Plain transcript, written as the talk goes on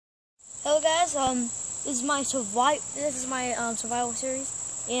Hello guys, this is my survival series,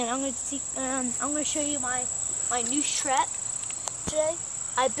 and I'm gonna show you my new trap today.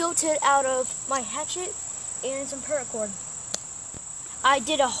 I built it out of my hatchet and some paracord. I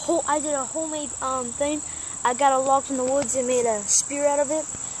did a homemade thing. I got a log from the woods and made a spear out of it.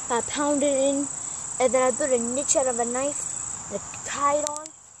 I pounded it in, and then I built a niche out of a knife and tied it on.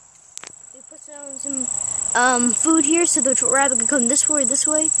 We put some food here so the rabbit can come this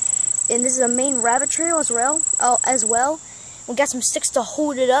way. And this is a main rabbit trail as well. We got some sticks to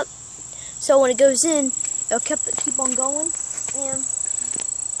hold it up, so when it goes in, it'll keep on going. And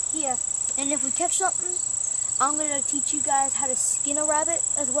yeah, and if we catch something, I'm gonna teach you guys how to skin a rabbit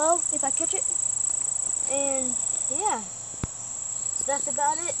as well if I catch it. And yeah, so that's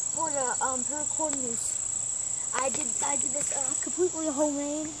about it for the paracord news. I did this completely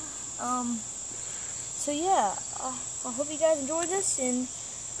homemade. So yeah, I hope you guys enjoyed this, and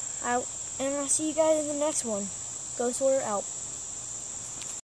I'll see you guys in the next one. Ghost Order out.